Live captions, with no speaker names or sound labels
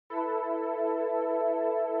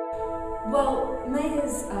Well,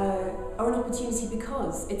 mayors are an opportunity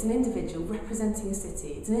because it's an individual representing a city.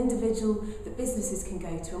 It's an individual that businesses can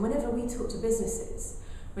go to. And whenever we talk to businesses,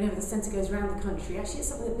 whenever the centre goes around the country, actually it's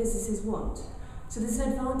something that businesses want. So there's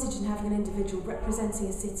an advantage in having an individual representing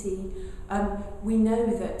a city. We know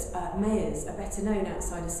that mayors are better known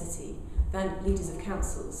outside a city than leaders of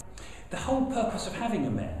councils. The whole purpose of having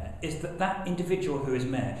a mayor is that that individual who is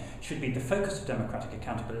mayor should be the focus of democratic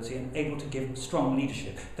accountability and able to give strong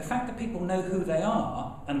leadership. The fact that people know who they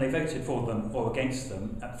are and they voted for them or against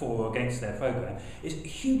them, for or against their programme, is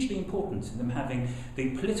hugely important in them having the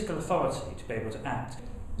political authority to be able to act.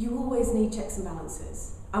 You always need checks and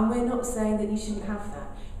balances, and we're not saying that you shouldn't have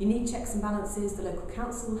that. You need checks and balances, the local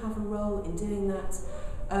council will have a role in doing that.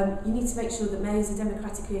 You need to make sure that mayors are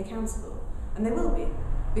democratically accountable, and they will be,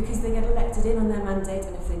 because they get elected in on their mandate,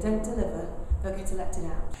 and if they don't deliver, they'll get elected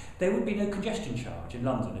out. There would be no congestion charge in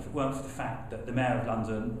London if it weren't for the fact that the Mayor of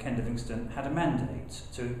London, Ken Livingstone, had a mandate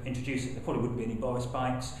to introduce it. There probably wouldn't be any Boris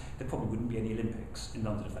bikes, there probably wouldn't be any Olympics in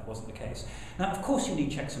London if that wasn't the case. Now, of course you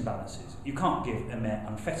need checks and balances. You can't give a mayor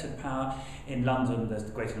unfettered power. In London, there's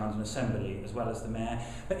the Greater London Assembly as well as the mayor.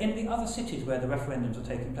 But in the other cities where the referendums are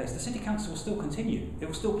taking place, the City Council will still continue. It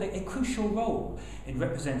will still play a crucial role in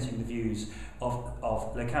representing the views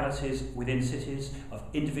of localities within cities, of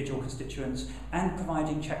individual constituents, and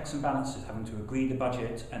providing checks and balances, having to agree the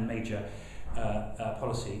budget and major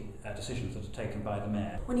policy decisions that are taken by the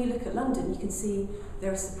mayor. When you look at London, you can see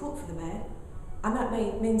there is support for the mayor, and that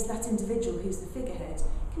means that individual who's the figurehead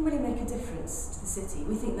can really make a difference to the city.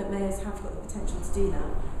 We think that mayors have got the potential to do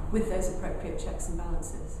that with those appropriate checks and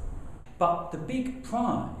balances. But the big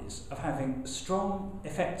prize of having strong,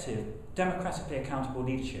 effective, democratically accountable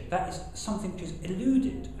leadership, that is something which has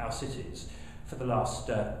eluded our cities for the last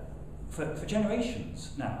for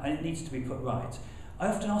generations now, and it needs to be put right. I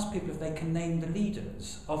often ask people if they can name the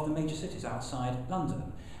leaders of the major cities outside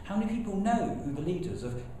London. How many people know who the leaders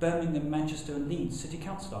of Birmingham, Manchester and Leeds City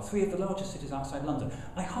Council are, three of the largest cities outside London?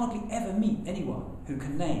 I hardly ever meet anyone who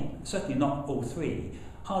can name, certainly not all three,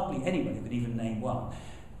 hardly anyone who can even name one.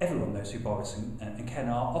 Everyone knows who Boris and Ken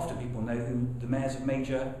are. Often people know who the mayors of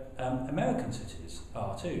major American cities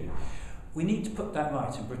are too. We need to put that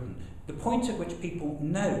right in Britain. The point at which people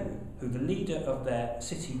know who the leader of their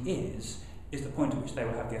city is the point at which they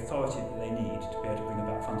will have the authority that they need to be able to bring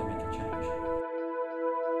about fundamental change.